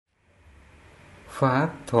Pháp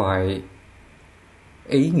thoại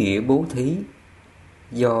ý nghĩa bố thí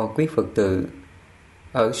do Quý Phật tử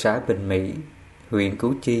ở xã Bình Mỹ, huyện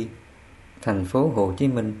Củ Chi, thành phố Hồ Chí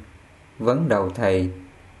Minh vấn đầu thầy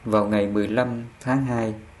vào ngày 15 tháng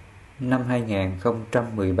 2 năm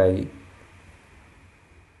 2017.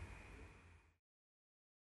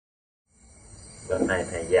 Bữa nay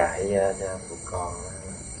thầy dạy cho tụi con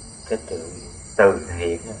cái chữ từ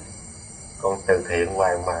thiện. Con từ thiện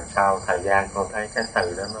hoài mà sau thời gian con thấy cái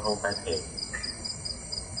từ đó nó không phải thiện,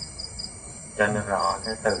 cho nó rõ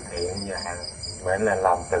cái từ thiện và phải là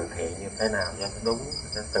làm từ thiện như thế nào cho nó đúng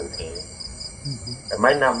cái từ thiện. Rồi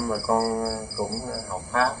mấy năm mà con cũng học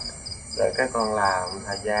pháp rồi cái con làm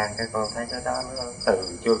thời gian cái con thấy cái đó nó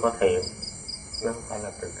từ chưa có thiện, nó không phải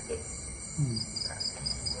là từ thiện.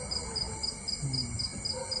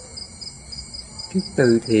 Cái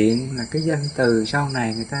từ thiện là cái danh từ sau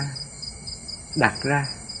này người ta đặt ra.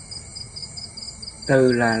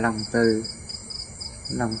 Từ là lòng từ,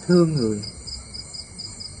 lòng thương người.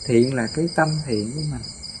 Thiện là cái tâm thiện của mình,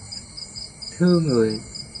 thương người,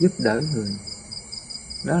 giúp đỡ người,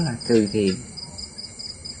 đó là từ thiện.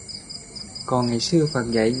 Còn ngày xưa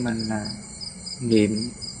Phật dạy mình là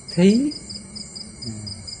niệm thí.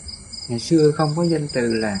 Ngày xưa không có danh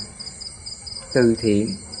từ là từ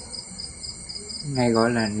thiện, Ngài gọi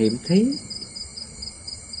là niệm thí.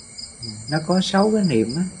 Nó có 6 cái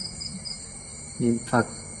niệm á: niệm Phật,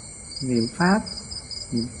 niệm Pháp,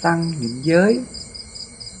 niệm Tăng, niệm giới,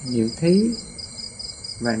 niệm thí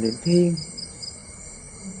và niệm thiên.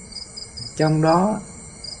 Trong đó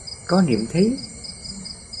có niệm thí.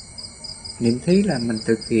 Niệm thí là mình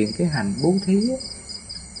thực hiện cái hành bố thí á.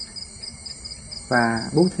 Và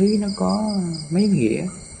bố thí nó có mấy nghĩa: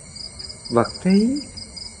 vật thí,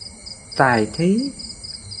 tài thí,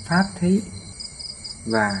 pháp thí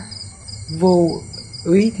và vô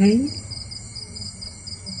úy thí.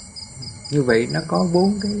 Như vậy nó có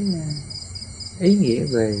 4 cái ý nghĩa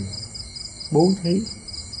về bố thí,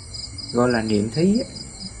 gọi là niệm thí.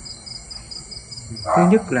 Thứ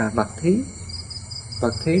nhất là vật thí.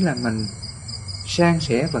 Vật thí là mình san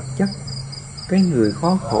sẻ vật chất cái người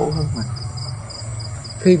khó khổ hơn mình.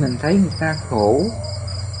 Khi mình thấy người ta khổ,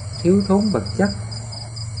 thiếu thốn vật chất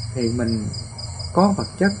thì mình có vật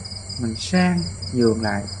chất, mình san nhường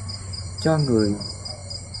lại cho người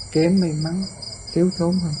kém may mắn, thiếu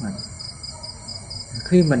thốn hơn mình.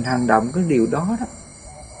 Khi mình hành động cái điều đó đó,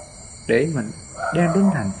 để mình đem đến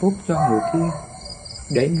hạnh phúc cho người kia,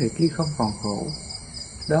 để người kia không còn khổ,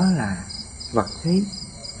 đó là vật thí.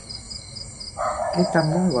 Cái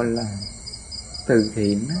tâm đó gọi là từ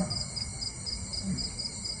thiện đó.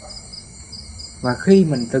 Và khi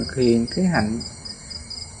mình thực hiện cái hạnh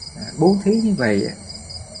bố thí như vậy,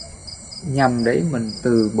 nhằm để mình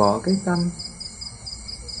từ bỏ cái tâm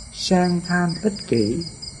sang tham ích kỷ,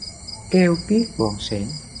 keo kiết bòn sẻn.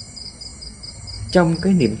 Trong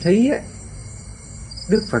cái niệm thí á,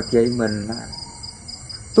 Đức Phật dạy mình là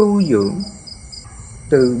tu dưỡng,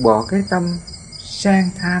 từ bỏ cái tâm sang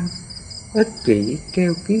tham, ích kỷ,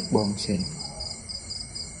 keo kiết bòn sẻn.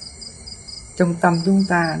 Trong tâm chúng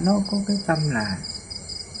ta nó có cái tâm là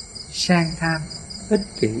sang tham, ích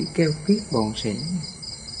kỷ, keo kiết bòn sẻn.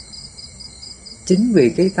 Chính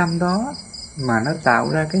vì cái tâm đó mà nó tạo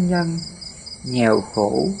ra cái nhân nghèo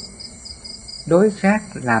khổ, đối khác,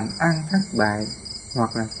 làm ăn thất bại,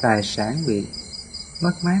 hoặc là tài sản bị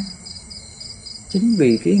mất mát. Chính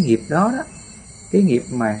vì cái nghiệp đó đó, cái nghiệp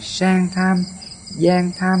mà sang tham,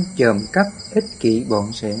 gian tham, chòm cắp, ích kỷ,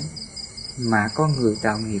 bòn sẻn, mà con người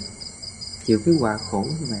tạo nghiệp chịu cái quả khổ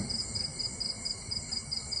như vậy.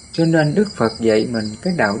 Cho nên Đức Phật dạy mình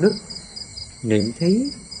cái đạo đức niệm thí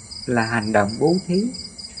là hành động bố thí.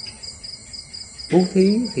 Bố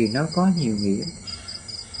thí thì nó có nhiều nghĩa,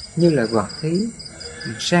 như là vật thí,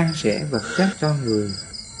 san sẻ vật chất cho người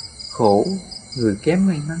khổ, người kém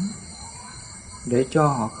may mắn, để cho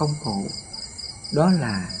họ không khổ, đó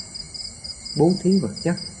là bố thí vật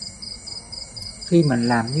chất. Khi mình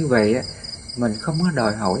làm như vậy, mình không có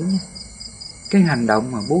đòi hỏi nha. Cái hành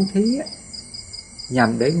động mà bố thí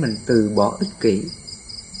nhằm để mình từ bỏ ích kỷ,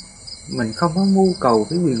 mình không có mưu cầu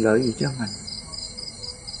cái quyền lợi gì cho mình,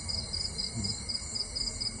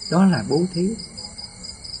 đó là bố thí.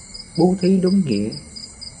 Bố thí đúng nghĩa,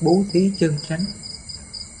 bố thí chân chánh.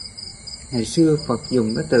 Ngày xưa Phật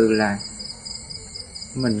dùng cái từ là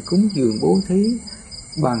mình cúng dường bố thí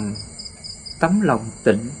bằng tấm lòng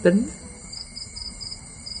tịnh tín.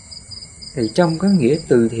 Thì trong cái nghĩa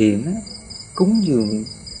từ thiện á, cúng dường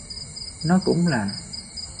nó cũng là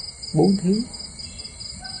bố thí.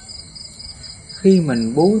 Khi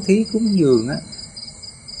mình bố thí cúng dường á,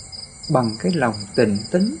 bằng cái lòng tịnh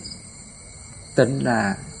tín, Tịnh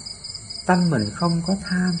là tâm mình không có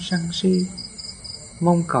tham sân si,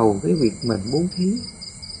 mong cầu cái việc mình bố thí.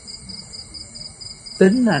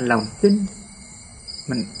 Tín là lòng tin,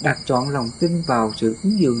 mình đặt trọn lòng tin vào sự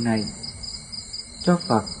cúng dường này cho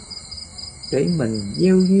Phật, để mình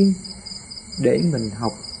gieo duyên, để mình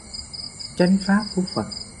học chánh pháp của Phật.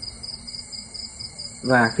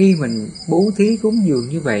 Và khi mình bố thí cúng dường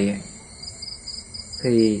như vậy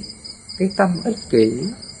thì cái tâm ích kỷ,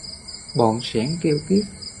 bọn sẻn kêu kiết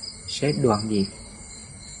sẽ đoạn diệt.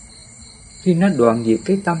 Khi nó đoạn diệt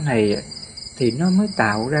cái tâm này thì nó mới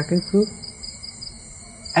tạo ra cái phước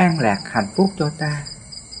an lạc hạnh phúc cho ta.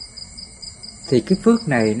 Thì cái phước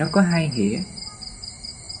này nó có hai nghĩa.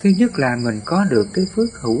 Thứ nhất là mình có được cái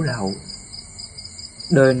phước hữu lậu,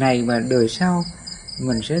 đời này và đời sau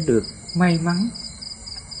mình sẽ được may mắn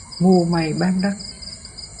mua may bán đắt,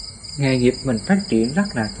 nghề nghiệp mình phát triển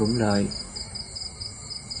rất là thuận lợi,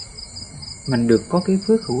 mình được có cái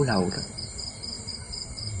phước hữu lậu đó.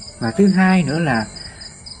 Và thứ hai nữa là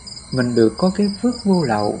mình được có cái phước vô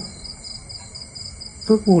lậu.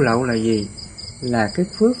 Phước vô lậu là gì? Là cái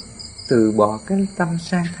phước từ bỏ cái tâm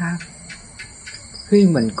sang tham. Khi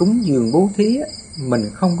mình cúng dường bố thí,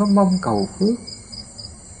 mình không có mong cầu phước.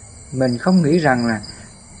 Mình không nghĩ rằng là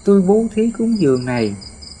tôi bố thí cúng dường này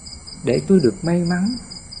để tôi được may mắn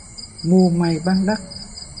mua may bán đắt,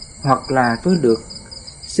 hoặc là tôi được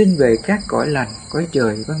xin về các cõi lành, cõi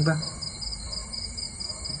trời vân vân.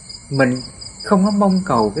 Mình không có mong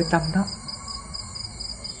cầu cái tâm đó.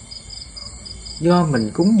 Do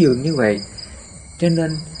mình cúng dường như vậy cho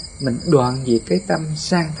nên mình đoạn diệt cái tâm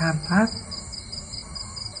sang tham pháp,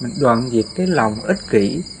 mình đoạn diệt cái lòng ích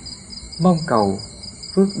kỷ mong cầu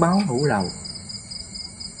phước báo hữu lậu.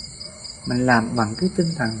 Mình làm bằng cái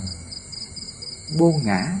tinh thần vô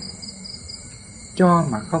ngã, cho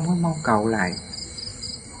mà không có mong cầu lại.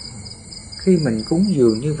 Khi mình cúng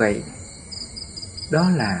dường như vậy, đó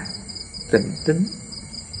là tịnh tính.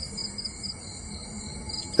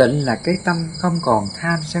 Tịnh là cái tâm không còn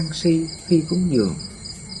tham sân si khi cúng dường.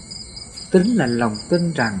 Tính là lòng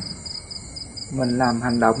tin rằng mình làm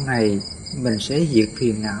hành động này mình sẽ diệt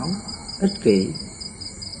phiền não, ích kỷ,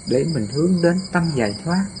 để mình hướng đến tâm giải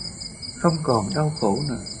thoát, không còn đau khổ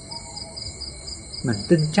nữa. Mình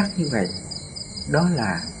tin chắc như vậy, đó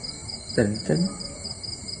là tịnh tính.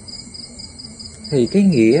 Thì cái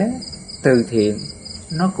nghĩa từ thiện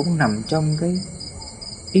nó cũng nằm trong cái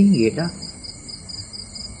ý nghĩa đó.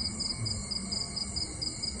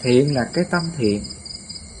 Thiện là cái tâm thiện.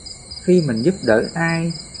 Khi mình giúp đỡ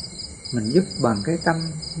ai, mình giúp bằng cái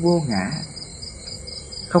tâm vô ngã,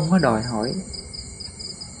 không có đòi hỏi.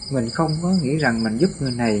 Mình không có nghĩ rằng mình giúp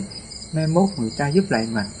người này, mai mốt người ta giúp lại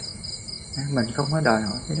mình. Mình không có đòi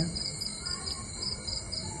hỏi cái đó.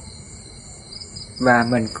 Và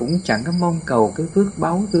mình cũng chẳng có mong cầu cái phước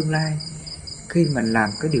báu tương lai khi mình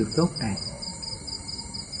làm cái điều tốt này.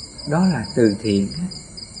 Đó là từ thiện.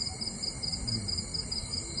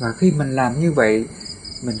 Và khi mình làm như vậy,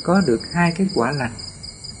 mình có được hai cái quả lành.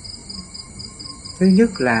 Thứ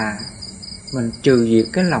nhất là mình trừ diệt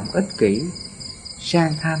cái lòng ích kỷ,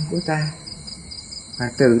 sang tham của ta.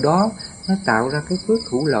 Và từ đó nó tạo ra cái phước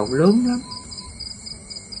hữu lậu lớn lắm.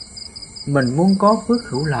 Mình muốn có phước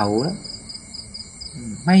hữu lậu đó,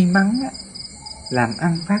 may mắn á, làm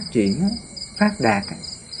ăn phát triển á, phát đạt á,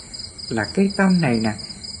 là cái tâm này nè,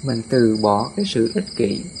 mình từ bỏ cái sự ích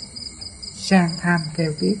kỷ, sang tham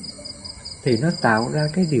keo kiết, thì nó tạo ra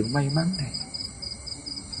cái điều may mắn này.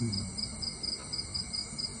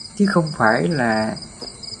 Chứ không phải là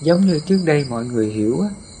giống như trước đây mọi người hiểu á,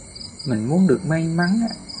 mình muốn được may mắn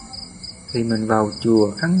á, thì mình vào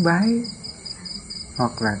chùa khấn bái,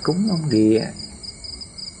 hoặc là cúng ông địa,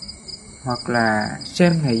 hoặc là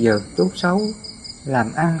xem ngày giờ tốt xấu,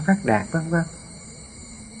 làm ăn phát đạt vân vân.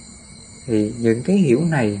 Thì những cái hiểu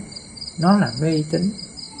này nó là mê tín,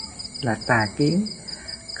 là tà kiến,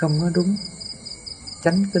 không có đúng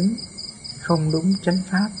chánh tính, không đúng chánh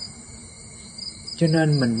pháp. Cho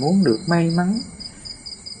nên mình muốn được may mắn,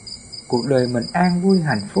 cuộc đời mình an vui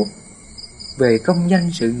hạnh phúc về công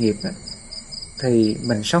danh sự nghiệp đó, thì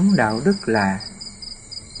mình sống đạo đức là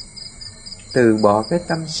từ bỏ cái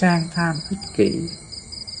tâm sang tham ích kỷ,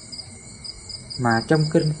 mà trong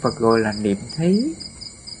kinh Phật gọi là niệm thí.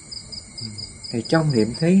 Thì trong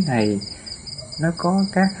niệm thí này nó có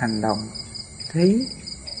các hành động thí,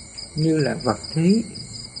 như là vật thí.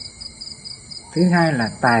 Thứ hai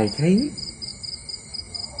là tài thí.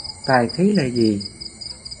 Tài thí là gì?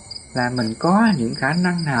 Là mình có những khả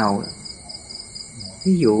năng nào,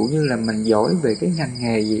 ví dụ như là mình giỏi về cái ngành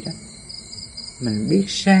nghề gì đó, mình biết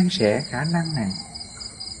san sẻ khả năng này,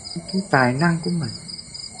 cái tài năng của mình,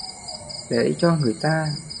 để cho người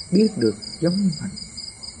ta biết được giống như mình.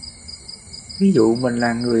 Ví dụ mình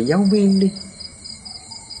là người giáo viên đi,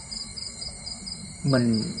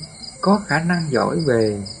 mình có khả năng giỏi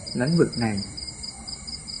về lĩnh vực này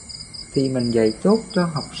thì mình dạy tốt cho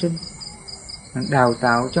học sinh, mình đào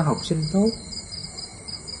tạo cho học sinh tốt.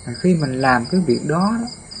 Khi mình làm cái việc đó,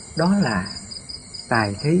 đó là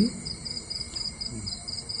tài thí.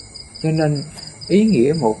 Cho nên ý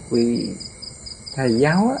nghĩa một vị thầy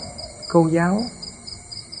giáo, cô giáo,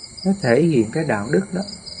 nó thể hiện cái đạo đức đó.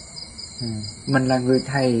 Mình là người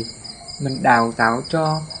thầy, mình đào tạo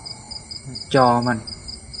cho trò mình,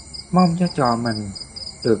 mong cho trò mình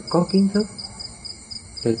được có kiến thức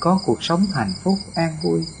để có cuộc sống hạnh phúc, an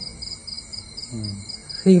vui.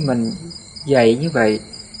 Khi mình dạy như vậy,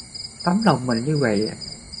 tấm lòng mình như vậy,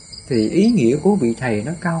 thì ý nghĩa của vị thầy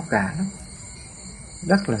nó cao cả lắm,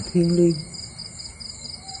 rất là thiêng liêng.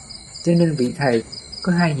 Cho nên vị thầy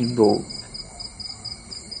có hai nhiệm vụ: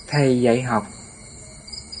 thầy dạy học,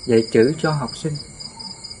 dạy chữ cho học sinh,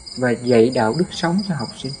 và dạy đạo đức sống cho học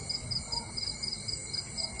sinh.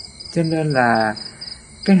 Cho nên là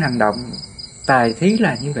cái hành động tài thí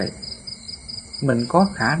là như vậy. Mình có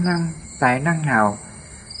khả năng, tài năng nào,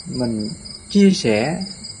 mình chia sẻ,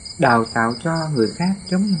 đào tạo cho người khác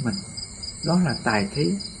giống như mình, đó là tài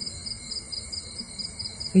thí.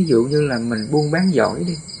 Ví dụ như là mình buôn bán giỏi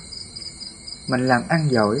đi, mình làm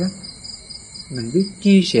ăn giỏi đó, mình biết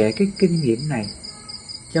chia sẻ cái kinh nghiệm này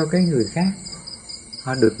cho cái người khác,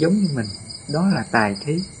 họ được giống như mình, đó là tài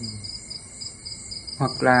thí.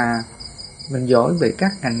 Hoặc là mình giỏi về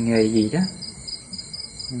các ngành nghề gì đó,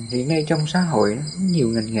 hiện nay trong xã hội đó, nhiều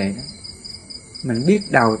ngành nghề đó, mình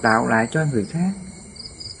biết đào tạo lại cho người khác,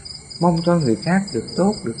 mong cho người khác được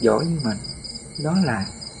tốt, được giỏi như mình, đó là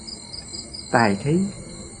tài thí.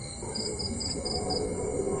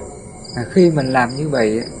 Khi mình làm như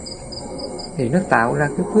vậy thì nó tạo ra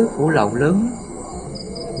cái phước hữu lậu lớn.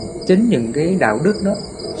 Chính những cái đạo đức đó,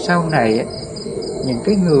 sau này những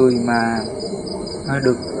cái người mà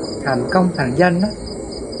được thành công thành danh đó,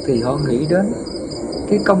 thì họ nghĩ đến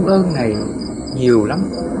cái công ơn này nhiều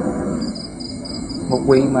lắm. Một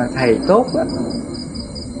vị mà thầy tốt đó,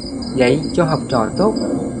 dạy cho học trò tốt,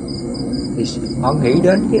 thì họ nghĩ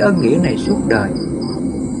đến cái ơn nghĩa này suốt đời,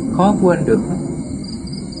 khó quên được đó.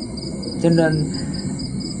 Cho nên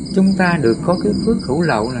chúng ta được có cái phước hữu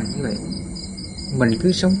lậu là như vậy. Mình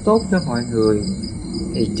cứ sống tốt cho mọi người,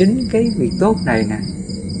 thì chính cái việc tốt này nè,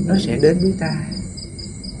 nó sẽ đến với ta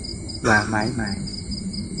và mãi mãi.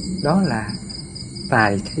 Đó là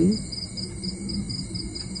tài thí.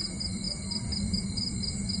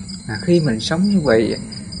 Khi mình sống như vậy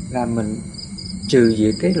là mình trừ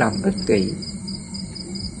diệt cái lòng ích kỷ.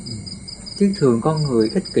 Chứ thường con người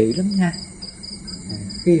ích kỷ lắm nha.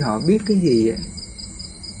 Khi họ biết cái gì,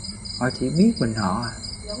 họ chỉ biết mình họ,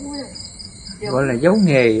 gọi là giấu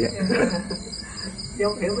nghề đó.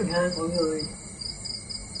 Giấu hiểu mình hơn mọi người.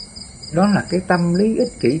 Đó là cái tâm lý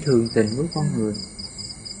ích kỷ thường tình của con người.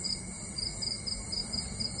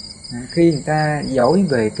 Khi người ta giỏi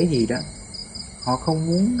về cái gì đó, họ không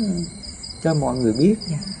muốn cho mọi người biết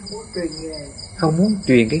nha, không muốn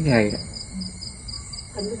truyền cái nghề đó,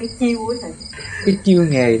 cái chiêu ấy thầy, cái chiêu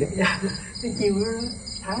nghề đó. cái chiêu đó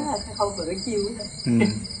thắng là không phải cái chiêu đó.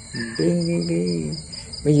 cái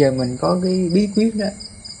bây giờ mình có cái bí quyết đó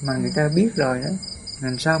mà người ta biết rồi đó,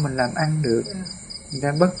 làm sao mình làm ăn được, người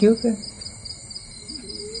ta bắt chước đó.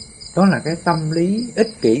 Đó là cái tâm lý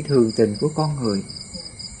ích kỷ thường tình của con người.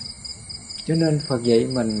 Cho nên Phật dạy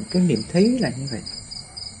mình cái niệm thí là như vậy.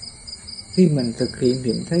 Khi mình thực hiện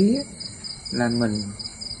niệm thí là mình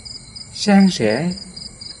san sẻ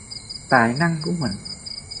tài năng của mình,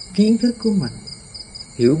 kiến thức của mình,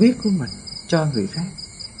 hiểu biết của mình cho người khác.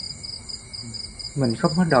 Mình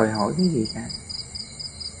không có đòi hỏi cái gì cả.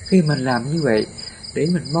 Khi mình làm như vậy để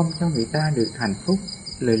mình mong cho người ta được hạnh phúc,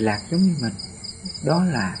 lợi lạc giống như mình, đó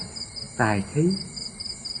là tài thí.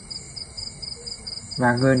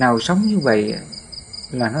 Và người nào sống như vậy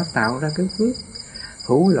là nó tạo ra cái phước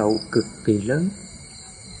hữu lậu cực kỳ lớn.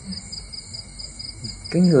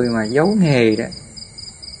 Cái người mà giấu nghề đó,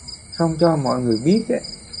 không cho mọi người biết đó,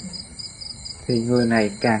 thì người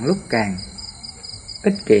này càng lúc càng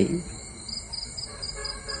ích kỷ.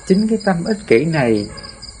 Chính cái tâm ích kỷ này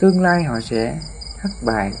tương lai họ sẽ thất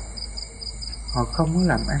bại, họ không muốn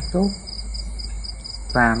làm ăn tốt,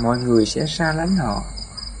 và mọi người sẽ xa lánh họ.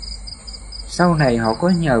 Sau này họ có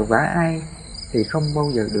nhờ vả ai thì không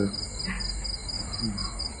bao giờ được.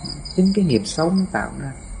 Chính cái nghiệp xấu nó tạo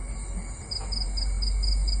ra.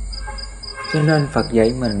 Cho nên Phật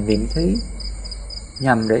dạy mình niệm thí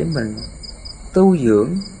nhằm để mình tu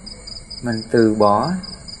dưỡng, mình từ bỏ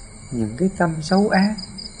những cái tâm xấu ác,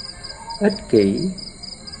 ích kỷ,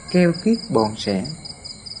 keo kiết bòn sẻn.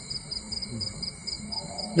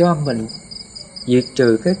 Do mình diệt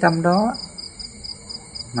trừ cái tâm đó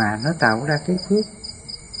mà nó tạo ra cái phước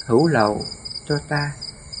hữu lậu cho ta,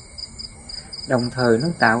 đồng thời nó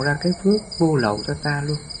tạo ra cái phước vô lậu cho ta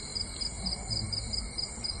luôn.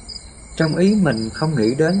 Trong ý mình không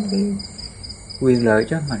nghĩ đến cái quyền lợi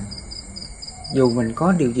cho mình, dù mình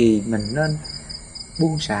có điều gì mình nên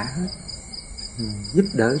buông xả hết, giúp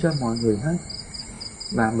đỡ cho mọi người hết,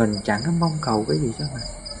 và mình chẳng có mong cầu cái gì cho mình.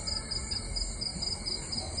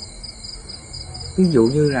 Ví dụ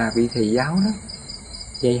như là vị thầy giáo đó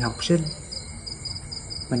dạy học sinh,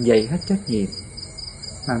 mình dạy hết trách nhiệm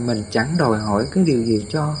mà mình chẳng đòi hỏi cái điều gì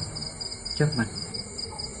cho mình,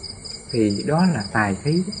 thì đó là tài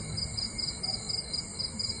thí đó.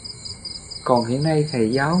 Còn hiện nay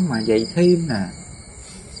thầy giáo mà dạy thêm nè,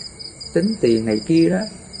 tính tiền này kia đó,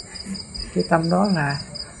 cái tâm đó là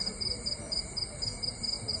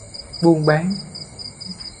buôn bán,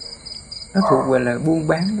 nó thuộc về là buôn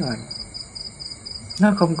bán rồi,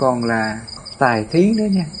 nó không còn là tài thí nữa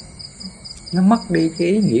nha, nó mất đi cái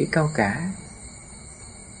ý nghĩa cao cả.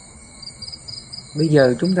 Bây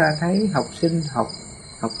giờ chúng ta thấy học sinh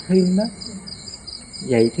học thêm đó,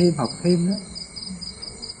 dạy thêm học thêm đó,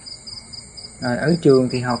 rồi ở trường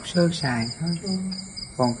thì học sơ sài thôi,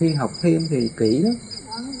 còn khi học thêm thì kỹ lắm,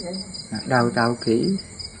 đào tạo kỹ,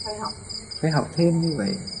 phải học thêm như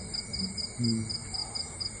vậy.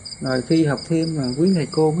 Rồi khi học thêm mà quý thầy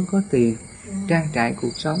cô mới có tiền trang trải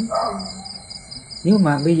cuộc sống. Nếu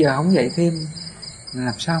mà bây giờ không dạy thêm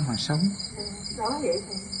làm sao mà sống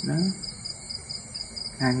đó.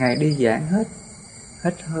 Hàng ngày đi giảng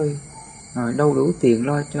hết hơi, rồi đâu đủ tiền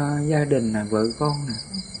lo cho gia đình nè, vợ con nè.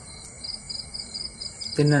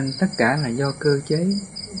 Cho nên tất cả là do cơ chế.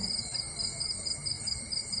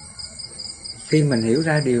 Khi mình hiểu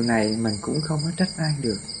ra điều này, mình cũng không có trách ai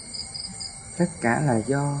được. Tất cả là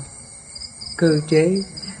do cơ chế,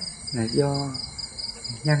 là do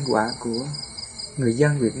nhân quả của người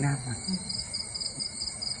dân Việt Nam mình.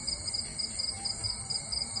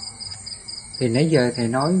 Thì nãy giờ thầy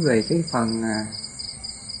nói về cái phần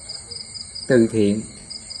từ thiện.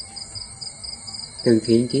 Từ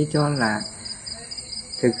thiện chỉ cho là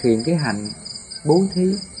thực hiện cái hạnh bố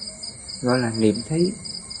thí, gọi là niệm thí.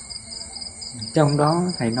 Trong đó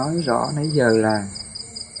thầy nói rõ nãy giờ là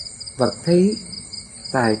vật thí,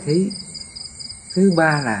 tài thí, thứ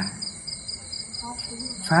ba là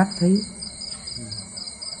pháp thí.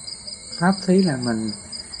 Pháp thí là mình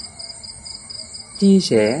chia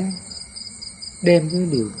sẻ, đem cái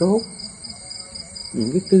điều tốt,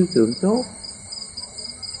 những cái tư tưởng tốt,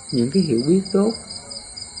 những cái hiểu biết tốt.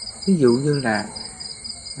 Ví dụ như là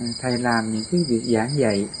thầy làm những cái việc giảng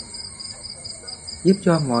dạy, giúp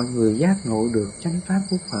cho mọi người giác ngộ được chánh pháp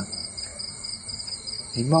của Phật,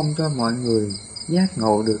 thì mong cho mọi người giác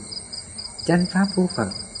ngộ được chánh pháp của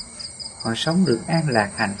Phật, họ sống được an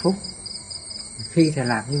lạc hạnh phúc. Khi thầy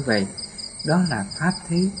làm như vậy, đó là pháp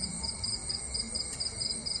thí.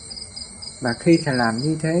 Và khi thầy làm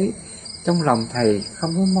như thế, trong lòng thầy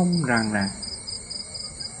không có mong rằng là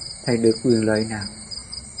thầy được quyền lợi nào.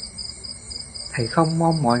 Thầy không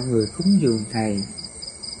mong mọi người cúng dường thầy,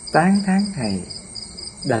 tán thán thầy,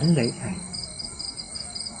 đảnh lễ thầy.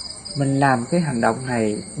 Mình làm cái hành động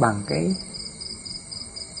này bằng cái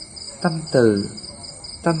tâm từ,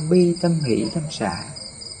 tâm bi, tâm hỷ, tâm xả,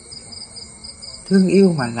 thương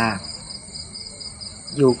yêu mà làm.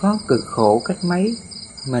 Dù có cực khổ cách mấy,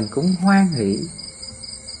 mình cũng hoan hỷ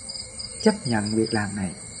chấp nhận việc làm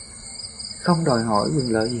này, không đòi hỏi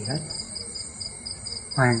quyền lợi gì hết,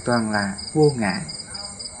 hoàn toàn là vô ngã.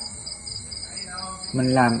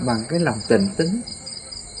 Mình làm bằng cái lòng tịnh tín,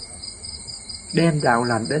 đem đạo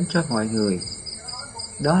lành đến cho mọi người,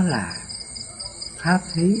 đó là pháp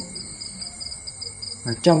thí.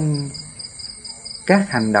 Và trong các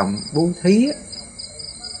hành động bố thí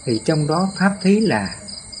thì trong đó pháp thí là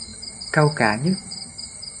cao cả nhất.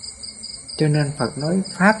 Cho nên Phật nói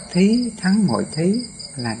pháp thí thắng mọi thí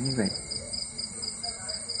là như vậy.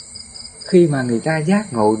 Khi mà người ta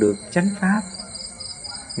giác ngộ được chánh pháp,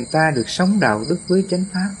 người ta được sống đạo đức với chánh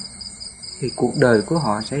pháp, thì cuộc đời của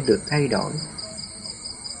họ sẽ được thay đổi.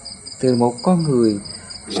 Từ một con người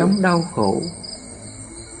sống đau khổ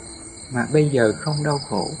mà bây giờ không đau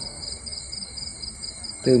khổ.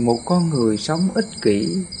 Từ một con người sống ích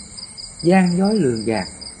kỷ, gian dối lường gạt,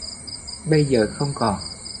 bây giờ không còn.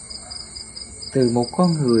 Từ một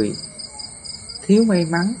con người thiếu may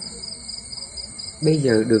mắn, bây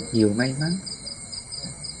giờ được nhiều may mắn.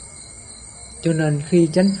 Cho nên khi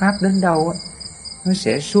chánh pháp đến đâu, nó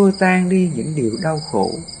sẽ xua tan đi những điều đau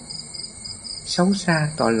khổ, xấu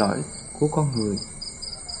xa tội lỗi của con người,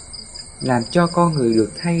 làm cho con người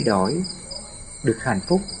được thay đổi, được hạnh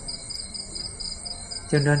phúc.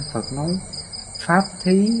 Cho nên Phật nói pháp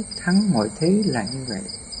thí thắng mọi thí là như vậy.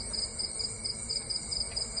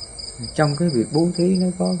 Trong cái việc bố thí nó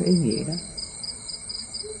có cái ý nghĩa đó.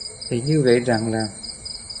 Thì như vậy rằng là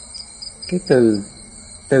cái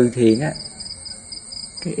từ thiện á,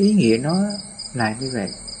 cái ý nghĩa nó là như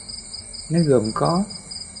vậy. Nó gồm có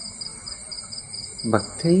vật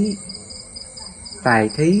thí, tài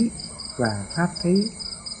thí và pháp thí.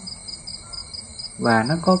 Và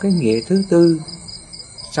nó có cái nghĩa thứ tư,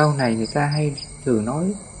 sau này người ta hay thường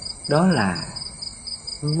nói, đó là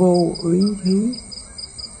vô úy thí.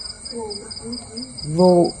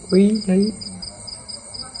 Vô úy thí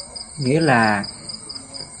nghĩa là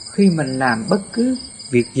khi mình làm bất cứ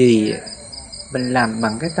việc gì, mình làm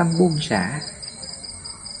bằng cái tâm buông xả,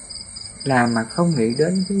 làm mà không nghĩ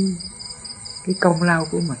đến cái công lao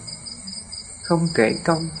của mình, không kể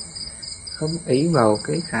công, không ỷ vào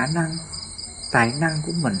cái khả năng, tài năng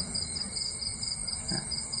của mình.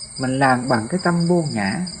 Mình làm bằng cái tâm buông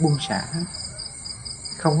ngã, buông xả hết,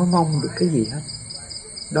 không có mong được cái gì hết.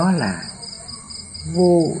 Đó là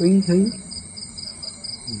vô úy thí.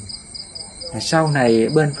 Sau này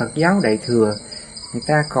bên Phật giáo Đại Thừa, người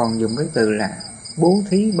ta còn dùng cái từ là bố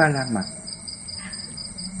thí ba la mật.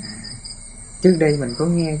 Trước đây mình có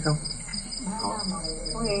nghe không?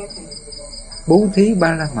 Có nghe thì Bố thí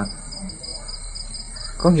ba la mật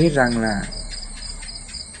có nghĩa rằng là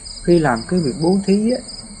khi làm cái việc bố thí á,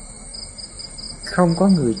 không có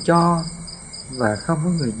người cho và không có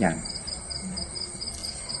người nhận.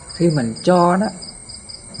 Khi mình cho đó,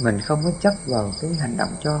 mình không có chấp vào cái hành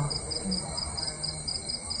động cho.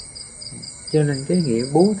 Cho nên cái nghĩa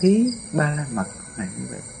bố thí ba la mật là như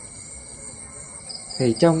vậy.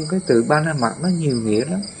 Thì trong cái từ ba la mật nó nhiều nghĩa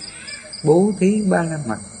lắm. Bố thí ba la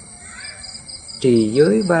mật, trì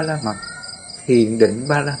giới ba la mật, thiền định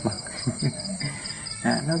ba la mật.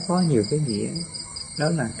 Nó có nhiều cái nghĩa. Đó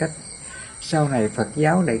là cách sau này Phật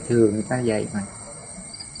giáo Đại Thừa người ta dạy mình.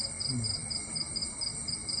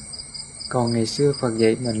 Còn ngày xưa Phật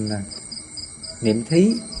dạy mình là niệm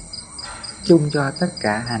thí chung cho tất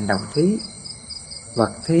cả hành động thí,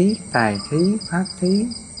 vật thí, tài thí, pháp thí,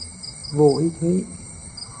 vô ý thí,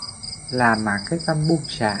 làm mà cái tâm buông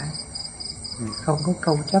xả, không có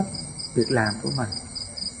câu chấp việc làm của mình.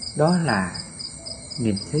 Đó là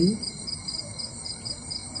niệm thí.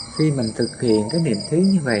 Khi mình thực hiện cái niệm thí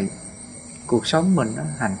như vậy, cuộc sống mình nó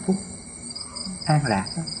hạnh phúc, an lạc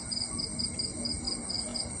đó.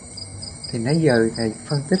 Thì nãy giờ Thầy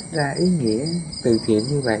phân tích ra ý nghĩa từ thiện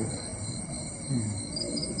như vậy.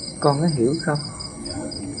 Con có hiểu không?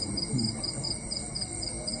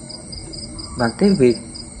 Và cái việc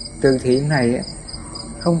từ thiện này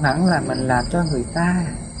không hẳn là mình làm cho người ta,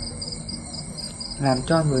 làm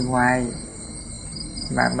cho người ngoài,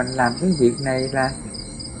 mà mình làm cái việc này là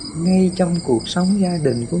ngay trong cuộc sống gia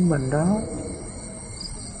đình của mình đó.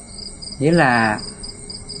 Nghĩa là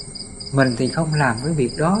mình thì không làm cái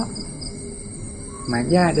việc đó, mà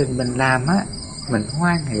gia đình mình làm á, mình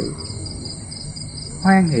hoan hỷ.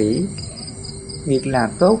 Hoan hỷ việc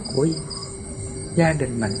làm tốt của gia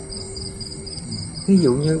đình mình. Ví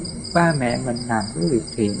dụ như ba mẹ mình làm cái việc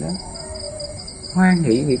thiện đó, hoan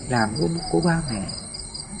hỷ việc làm của ba mẹ.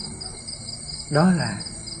 Đó là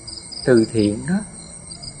từ thiện đó.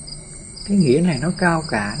 Cái nghĩa này nó cao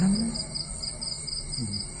cả lắm đó.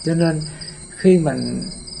 Cho nên khi mình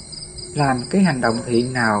làm cái hành động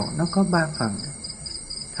thiện nào, nó có 3 phần.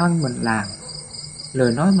 Thân mình làm,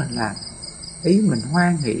 lời nói mình làm, ý mình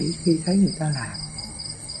hoan hỷ khi thấy người ta làm.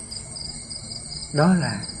 Đó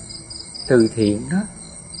là từ thiện đó.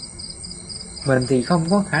 Mình thì không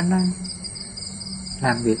có khả năng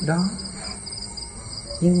làm việc đó,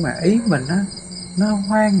 nhưng mà ý mình á, nó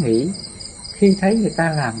hoan hỷ khi thấy người ta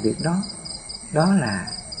làm việc đó. Đó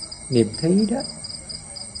là niệm thí đó.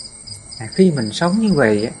 Khi mình sống như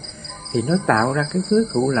vậy á, thì nó tạo ra cái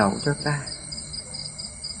phước hữu lậu cho ta.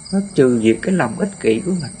 Nó trừ diệt cái lòng ích kỷ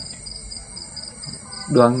của mình,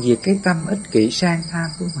 đoạn diệt cái tâm ích kỷ sang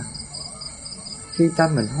tham của mình. Khi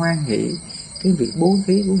tâm mình hoan hỷ cái việc bố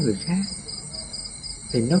thí của người khác,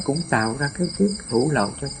 thì nó cũng tạo ra cái phước hữu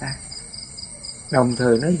lậu cho ta, đồng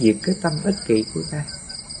thời nó diệt cái tâm ích kỷ của ta.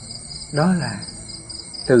 Đó là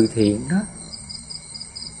từ thiện đó.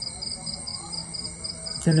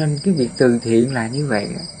 Cho nên cái việc từ thiện là như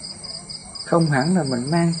vậy. Không hẳn là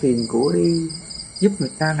mình mang tiền của đi giúp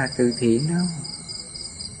người ta là từ thiện đâu,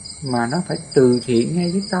 mà nó phải từ thiện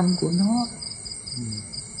ngay cái tâm của nó,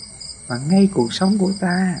 và ngay cuộc sống của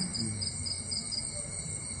ta.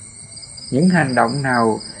 Những hành động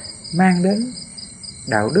nào mang đến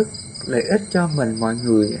đạo đức, lợi ích cho mình mọi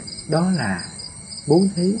người, đó là bố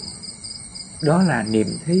thí, đó là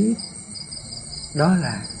niệm thí, đó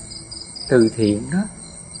là từ thiện đó.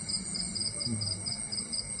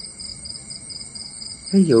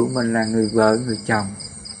 Ví dụ mình là người vợ, người chồng,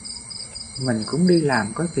 mình cũng đi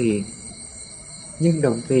làm có tiền, nhưng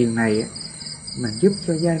đồng tiền này mình giúp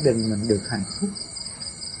cho gia đình mình được hạnh phúc.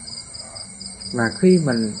 Và khi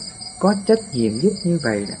mình có trách nhiệm giúp như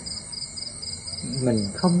vậy, mình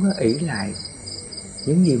không có ỷ lại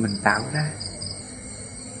những gì mình tạo ra.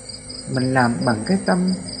 Mình làm bằng cái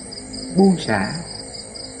tâm buông xả,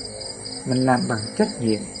 mình làm bằng trách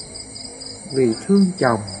nhiệm, vì thương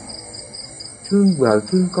chồng, thương vợ,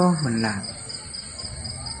 thương con mình làm.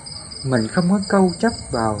 Mình không có câu chấp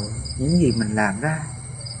vào những gì mình làm ra.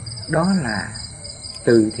 Đó là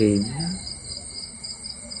từ thiện.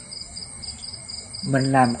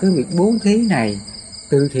 Mình làm cái việc bố thí này,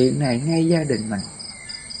 từ thiện này ngay gia đình mình,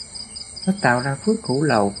 nó tạo ra phước hữu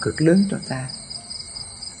lậu cực lớn cho ta.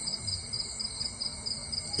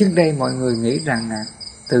 Trước đây mọi người nghĩ rằng là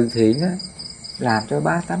từ thiện á, làm cho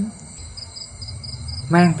bá tánh,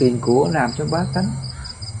 mang tiền của làm cho bá tánh.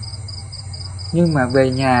 Nhưng mà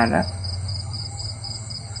về nhà đó,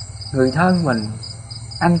 người thân mình,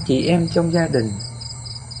 anh chị em trong gia đình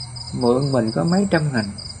mượn mình có mấy trăm nghìn,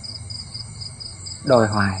 đòi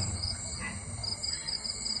hoài.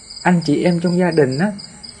 Anh chị em trong gia đình á,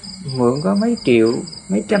 mượn có mấy triệu,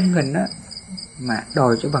 mấy trăm nghìn á, mà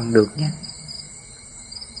đòi cho bằng được nha.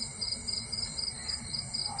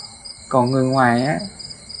 Còn người ngoài á,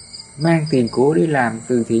 mang tiền của đi làm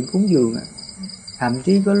từ thiện cúng dường á, thậm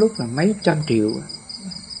chí có lúc là mấy trăm triệu.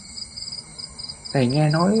 Thầy nghe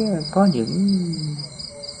nói có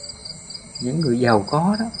những người giàu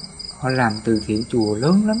có đó, họ làm từ thiện chùa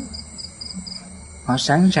lớn lắm. Họ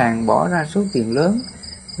sẵn sàng bỏ ra số tiền lớn,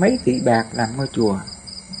 mấy tỷ bạc làm ngôi chùa.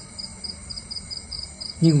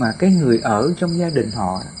 Nhưng mà cái người ở trong gia đình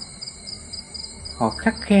họ, họ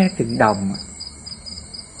khắt khe từng đồng.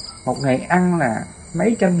 Một ngày ăn là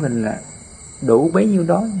mấy trăm nghìn là đủ bấy nhiêu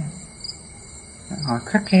đó nha. Họ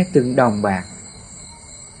khắt khe từng đồng bạc.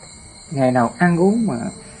 Ngày nào ăn uống mà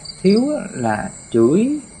thiếu là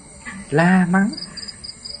chửi, la mắng.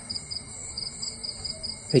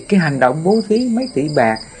 Thì cái hành động bố thí mấy tỷ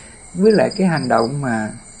bạc với lại cái hành động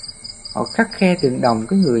mà họ khắt khe từng đồng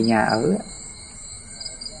cái người nhà ở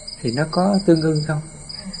thì nó có tương ưng không?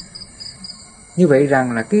 Như vậy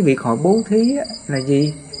rằng là cái việc họ bố thí là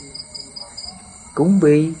gì? Cũng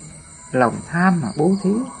vì lòng tham mà bố thí.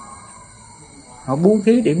 Họ bố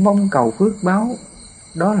thí để mong cầu phước báo.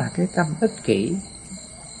 Đó là cái tâm ích kỷ.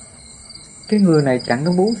 Cái người này chẳng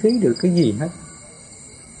có bố thí được cái gì hết.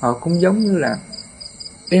 Họ cũng giống như là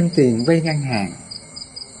đem tiền vay ngân hàng.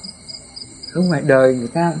 Ở ngoài đời người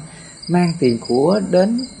ta mang tiền của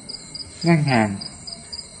đến ngân hàng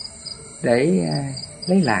để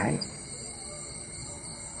lấy lãi.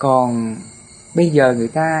 Còn bây giờ người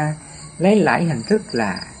ta lấy lãi hình thức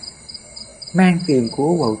là mang tiền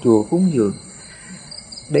của vào chùa cúng dường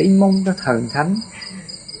để mong cho thần thánh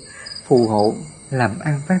phù hộ làm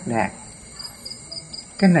ăn phát đạt.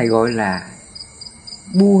 Cái này gọi là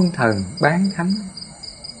buôn thần bán thánh.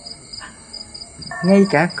 Ngay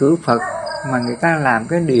cả cửa Phật mà người ta làm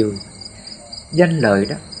cái điều danh lợi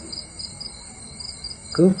đó.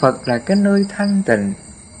 Cửa Phật là cái nơi thanh tịnh,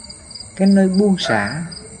 cái nơi buông xả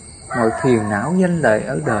mọi phiền não danh lợi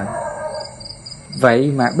ở đời.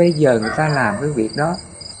 Vậy mà bây giờ người ta làm cái việc đó.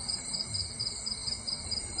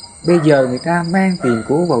 Bây giờ người ta mang tiền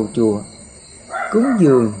của vào chùa cúng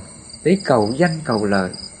dường để cầu danh cầu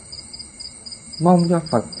lợi, mong cho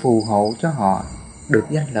Phật phù hộ cho họ được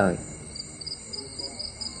danh lợi.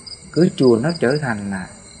 Cửa chùa nó trở thành là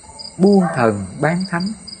buôn thần bán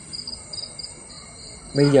thánh.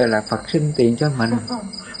 Bây giờ là Phật sinh tiền cho mình,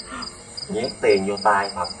 nhét tiền vô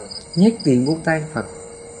tay Phật, nhét tiền vô tay Phật.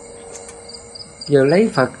 Giờ lấy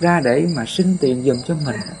Phật ra để mà sinh tiền giùm cho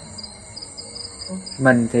mình.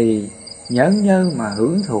 Mình thì nhởn nhơ mà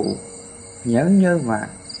hưởng thụ, nhởn nhơ mà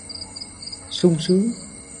sung sướng.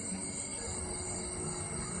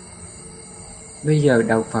 Bây giờ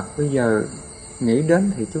đạo Phật, bây giờ nghĩ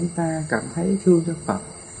đến thì chúng ta cảm thấy thương cho Phật.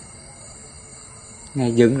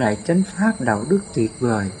 Ngài dựng lại chánh pháp đạo đức tuyệt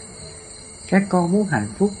vời. Các con muốn hạnh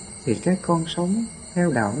phúc thì các con sống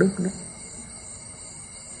theo đạo đức đó.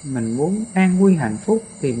 Mình muốn an vui hạnh phúc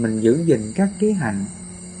thì mình giữ gìn các ký hạnh,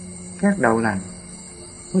 các đạo lành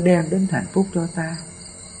mới đem đến hạnh phúc cho ta.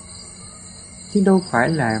 Chứ đâu phải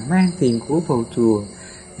là mang tiền của vào chùa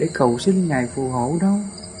để cầu xin Ngài phù hộ đâu.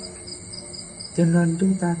 Cho nên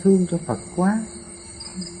chúng ta thương cho Phật quá.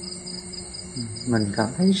 mình cảm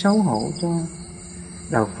thấy xấu hổ cho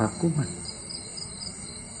đạo Phật của mình.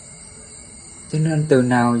 Cho nên từ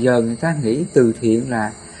nào giờ người ta nghĩ từ thiện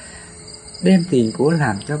là đem tiền của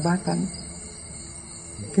làm cho bá tánh.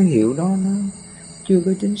 Cái hiệu đó nó chưa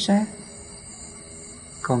có chính xác.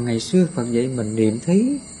 Còn ngày xưa Phật dạy mình niệm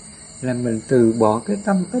thí là mình từ bỏ cái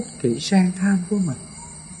tâm ích kỷ sang tham của mình.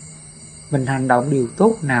 Mình hành động điều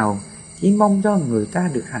tốt nào chỉ mong cho người ta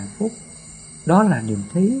được hạnh phúc, đó là niệm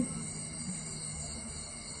thí.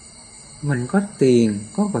 Mình có tiền,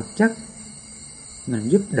 có vật chất, mình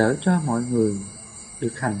giúp đỡ cho mọi người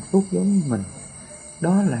được hạnh phúc giống như mình,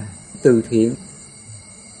 đó là từ thiện.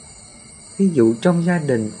 Ví dụ trong gia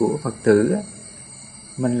đình của Phật tử,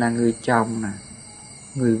 mình là người chồng nè,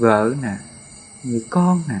 người vợ nè, người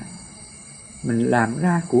con nè, mình làm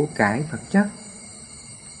ra của cải vật chất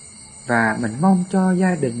và mình mong cho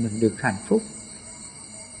gia đình mình được hạnh phúc,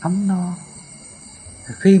 ấm no.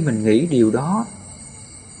 Khi mình nghĩ điều đó,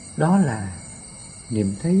 đó là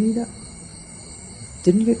niệm thí đó.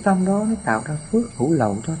 Chính cái tâm đó nó tạo ra phước hữu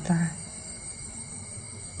lậu cho ta.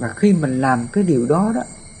 Và khi mình làm cái điều đó đó,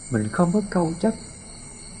 mình không có câu chấp,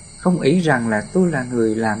 không ý rằng là tôi là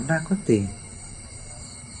người làm ra có tiền.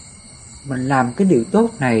 Mình làm cái điều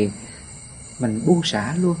tốt này, mình buông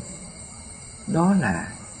xả luôn. Đó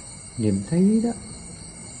là niệm thí đó.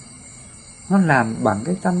 Nó làm bằng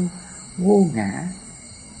cái tâm vô ngã,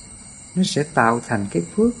 nó sẽ tạo thành cái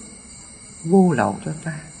phước vô lậu cho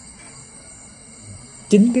ta.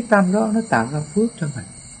 Chính cái tâm đó nó tạo ra phước cho mình.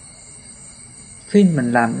 Khi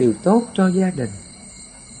mình làm điều tốt cho gia đình,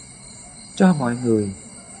 cho mọi người,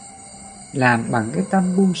 làm bằng cái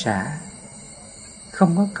tâm buông xả,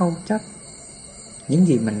 không có câu chấp những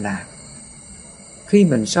gì mình làm. Khi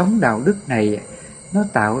mình sống đạo đức này, nó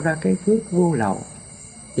tạo ra cái phước vô lậu,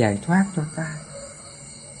 giải thoát cho ta.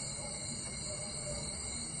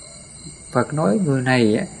 Phật nói người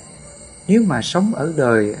này nếu mà sống ở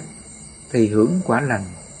đời thì hưởng quả lành,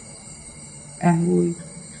 an vui,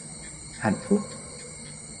 hạnh phúc.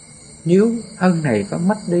 Nếu thân này có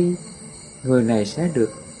mất đi, người này sẽ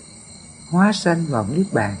được hóa sanh vào niết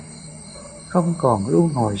bàn, không còn luân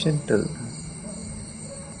hồi sinh tử.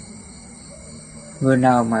 Người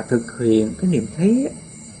nào mà thực hiện cái niệm thí,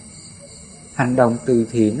 hành động từ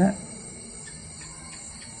thiện á,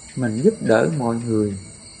 mình giúp đỡ mọi người,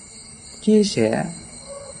 chia sẻ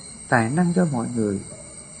tài năng cho mọi người.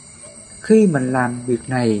 Khi mình làm việc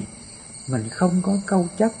này, mình không có câu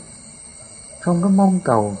chấp, không có mong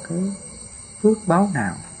cầu cái phước báo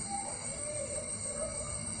nào.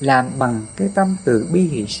 Làm bằng cái tâm từ bi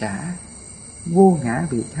hỷ xả, vô ngã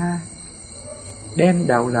vị tha, đem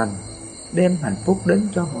đạo lành, đem hạnh phúc đến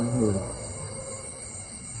cho mọi người.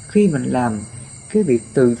 Khi mình làm cái việc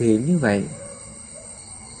từ thiện như vậy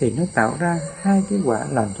thì nó tạo ra hai cái quả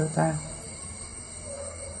lành cho ta.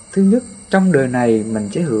 Thứ nhất, trong đời này mình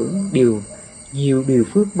sẽ hưởng nhiều điều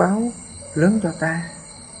phước báo lớn cho ta.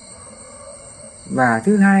 Và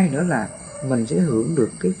thứ hai nữa là mình sẽ hưởng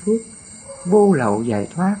được cái phước vô lậu giải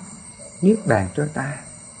thoát, niết bàn cho ta.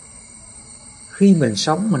 Khi mình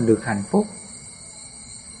sống mình được hạnh phúc.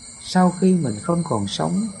 Sau khi mình không còn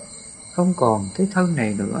sống, không còn cái thân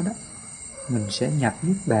này nữa đó, mình sẽ nhập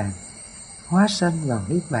niết bàn, hóa sanh vào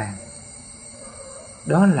niết bàn.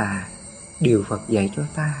 Đó là điều Phật dạy cho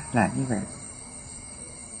ta là như vậy.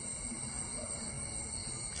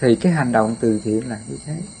 Thì cái hành động từ thiện là như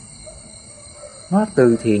thế. Nó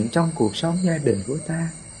từ thiện trong cuộc sống gia đình của ta,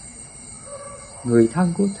 người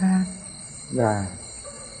thân của ta và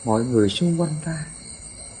mọi người xung quanh ta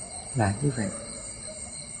là như vậy.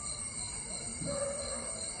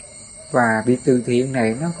 Và việc từ thiện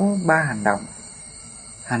này nó có 3 hành động.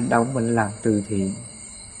 Hành động mình làm từ thiện,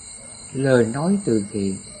 lời nói từ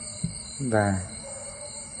thiện và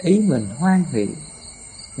ý mình hoan hỷ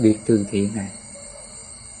việc từ thiện này.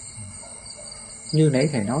 Như nãy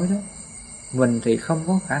thầy nói đó, mình thì không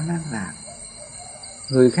có khả năng làm,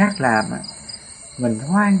 người khác làm, mình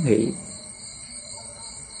hoan hỷ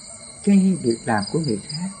cái việc làm của người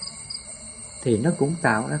khác thì nó cũng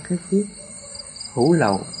tạo ra cái phước hữu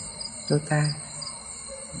lậu cho ta,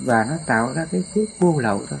 và nó tạo ra cái phước vô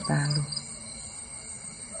lậu cho ta luôn.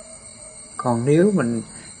 Còn nếu mình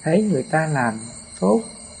thấy người ta làm tốt,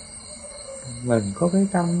 mình có cái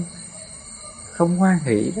tâm không hoan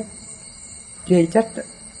hỷ đó, chê trách đó,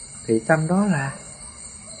 thì tâm đó là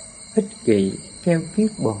ích kỷ, keo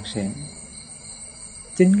kiết, bòn sẻn.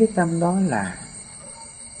 Chính cái tâm đó là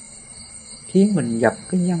khiến mình gặp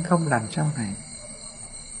cái nhân không lành sau này.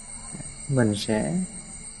 Mình sẽ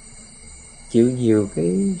chịu nhiều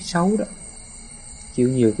cái xấu đó, chịu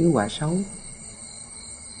nhiều cái quả xấu.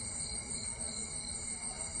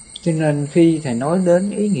 Cho nên khi Thầy nói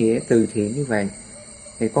đến ý nghĩa từ thiện như vậy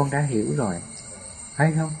thì con đã hiểu rồi,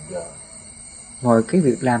 phải không? Mọi cái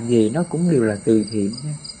việc làm gì nó cũng đều là từ thiện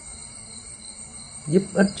nha. Giúp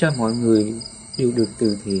ích cho mọi người đều được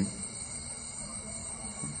từ thiện.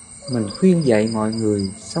 Mình khuyên dạy mọi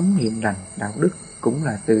người sống hiền lành, đạo đức cũng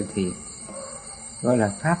là từ thiện, gọi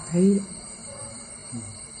là pháp thí.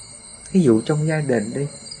 Ví dụ trong gia đình đi,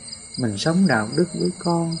 mình sống đạo đức với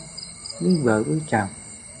con, với vợ, với chồng,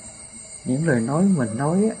 những lời nói mình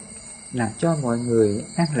nói làm cho mọi người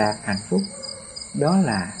an lạc hạnh phúc, đó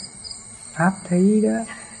là pháp thí đó.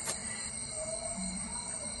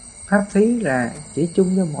 Pháp thí là chỉ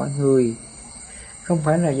chung cho mọi người, không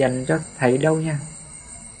phải là dành cho thầy đâu nha.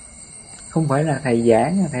 Không phải là thầy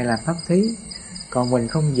giảng, thầy làm pháp thí, còn mình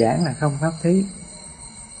không giảng là không pháp thí.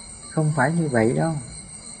 Không phải như vậy đâu.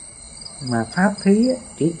 Mà pháp thí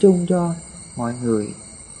chỉ chung cho mọi người.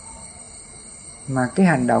 Mà cái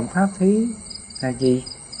hành động pháp thí là gì?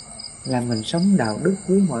 Là mình sống đạo đức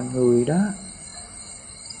với mọi người đó.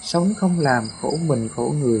 Sống không làm khổ mình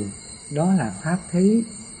khổ người, đó là pháp thí.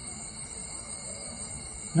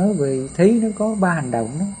 Nói về thí nó có 3 hành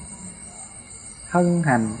động đó: thân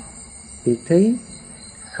hành việc thí,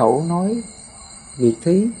 khẩu nói việc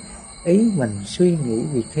thí, ý mình suy nghĩ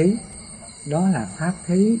việc thí, đó là pháp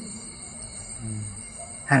thí.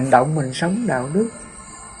 Hành động mình sống đạo đức,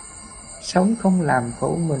 sống không làm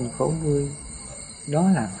khổ mình khổ người, đó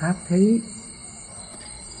là pháp thí.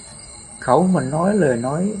 Khẩu mình nói lời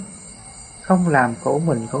nói không làm khổ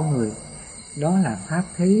mình khổ người, đó là pháp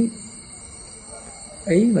thí.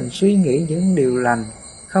 Ý mình suy nghĩ những điều lành,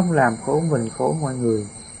 không làm khổ mình khổ mọi người,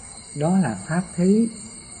 đó là pháp thí,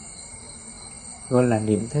 gọi là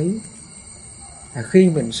niệm thí. Khi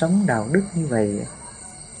mình sống đạo đức như vậy,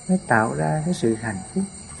 nó tạo ra cái sự hạnh phúc,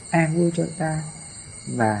 an vui cho ta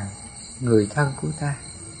và người thân của ta,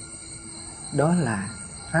 đó là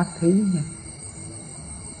pháp thí nha.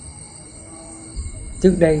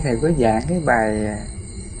 Trước đây thầy có giảng cái bài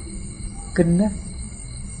kinh đó,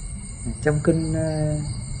 trong kinh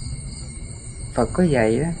Phật có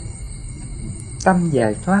dạy đó: tâm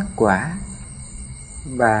giải thoát quả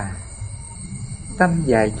và tâm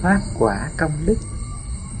giải thoát quả công đức.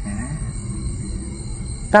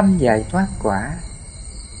 Tâm giải thoát quả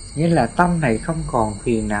nghĩa là tâm này không còn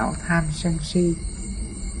phiền não tham sân si.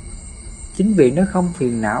 Chính vì nó không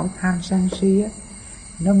phiền não tham sân si á,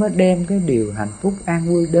 nó mới đem cái điều hạnh phúc an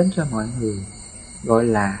vui đến cho mọi người, gọi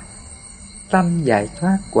là tâm giải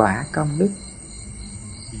thoát quả công đức.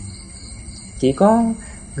 Chỉ có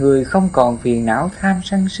người không còn phiền não tham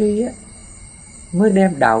sân si á, mới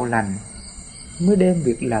đem đạo lành, mới đem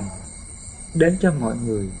việc lành đến cho mọi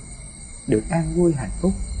người được an vui hạnh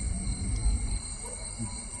phúc.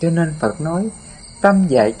 Cho nên Phật nói tâm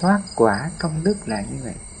giải thoát quả công đức là như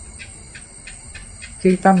vậy.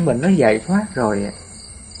 Khi tâm mình nó giải thoát rồi,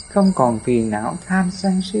 không còn phiền não tham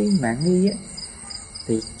sân si mạn nghi á,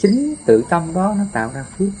 thì chính tự tâm đó nó tạo ra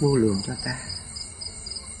phước vô lượng cho ta.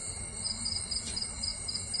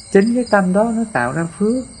 Chính cái tâm đó nó tạo ra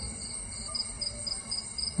phước,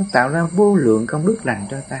 nó tạo ra vô lượng công đức lành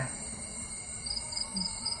cho ta.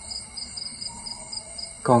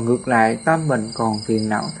 Còn ngược lại, tâm mình còn phiền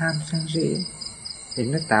não tham sân si thì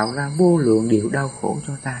nó tạo ra vô lượng điều đau khổ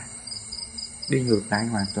cho ta, đi ngược lại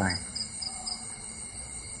hoàn toàn.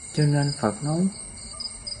 Cho nên Phật nói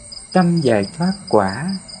tâm giải thoát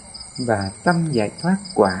quả và tâm giải thoát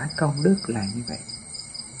quả công đức là như vậy.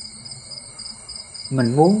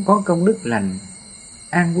 Mình muốn có công đức lành,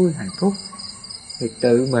 an vui hạnh phúc, thì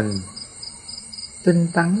tự mình tinh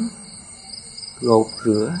tấn, gột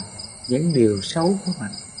rửa những điều xấu của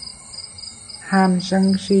mình. Ham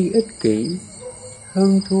sân si ích kỷ,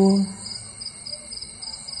 hơn thua.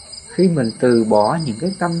 Khi mình từ bỏ những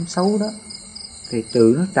cái tâm xấu đó, thì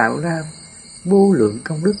tự nó tạo ra vô lượng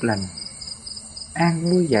công đức lành,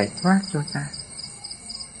 an vui giải thoát cho ta.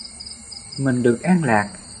 Mình được an lạc,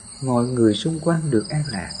 mọi người xung quanh được an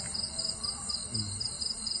lạc.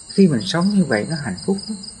 Khi mình sống như vậy nó hạnh phúc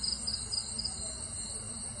lắm.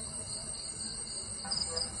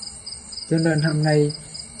 Cho nên hôm nay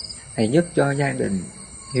thầy nhắc cho gia đình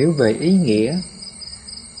hiểu về ý nghĩa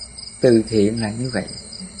từ thiện là như vậy.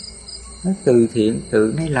 Nó từ thiện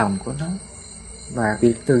tự ngay lòng của nó, và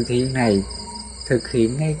việc từ thiện này thực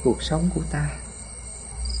hiện ngay cuộc sống của ta.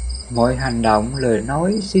 Mọi hành động, lời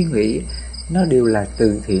nói, suy nghĩ nó đều là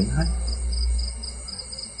từ thiện hết,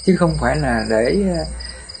 chứ không phải là để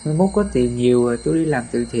mai mốt có tiền nhiều rồi tôi đi làm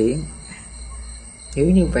từ thiện. Hiểu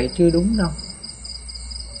như vậy chưa đúng đâu.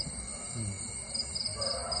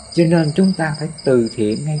 Cho nên chúng ta phải từ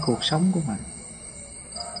thiện ngay cuộc sống của mình.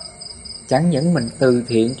 Chẳng những mình từ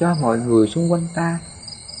thiện cho mọi người xung quanh ta,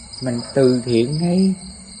 mình từ thiện ngay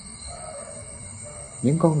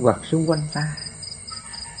những con vật xung quanh ta.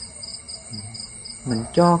 Mình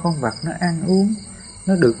cho con vật nó ăn uống,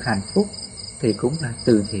 nó được hạnh phúc thì cũng là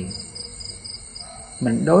từ thiện.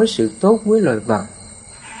 Mình đối xử tốt với loài vật,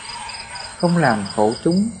 không làm khổ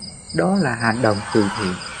chúng, đó là hành động từ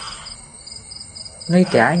thiện. Ngay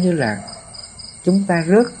cả như là chúng ta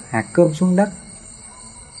rớt hạt cơm xuống đất,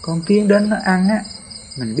 con kiến đến nó ăn á,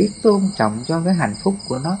 mình biết tôn trọng cho cái hạnh phúc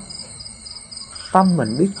của nó, tâm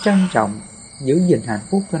mình biết trân trọng, giữ gìn hạnh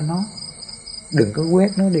phúc cho nó, đừng có quét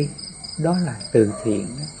nó đi, đó là từ thiện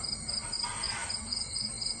đó.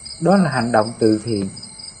 Đó là hành động từ thiện.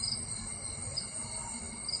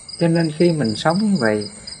 Cho nên khi mình sống như vậy,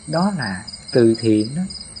 đó là từ thiện đó,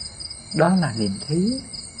 đó là niềm thí.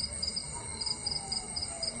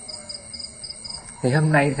 Thì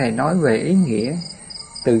hôm nay Thầy nói về ý nghĩa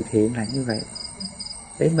từ thiện là như vậy,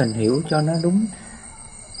 để mình hiểu cho nó đúng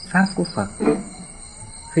Pháp của Phật.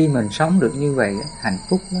 Khi mình sống được như vậy, hạnh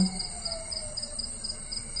phúc lắm.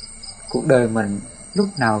 Cuộc đời mình lúc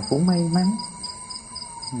nào cũng may mắn,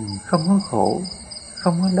 không có khổ,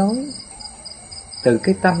 không có đói. Từ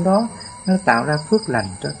cái tâm đó nó tạo ra phước lành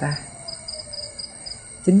cho ta.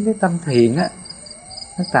 Chính cái tâm thiện á,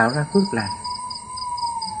 nó tạo ra phước lành.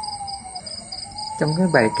 Trong cái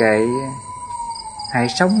bài kệ hãy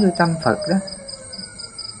sống như tâm Phật đó,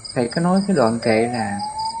 Thầy có nói cái đoạn kệ là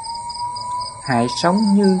hãy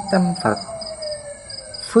sống như tâm Phật,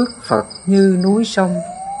 phước Phật như núi sông,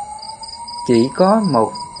 chỉ có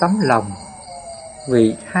một tấm lòng,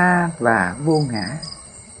 vị tha và vô ngã.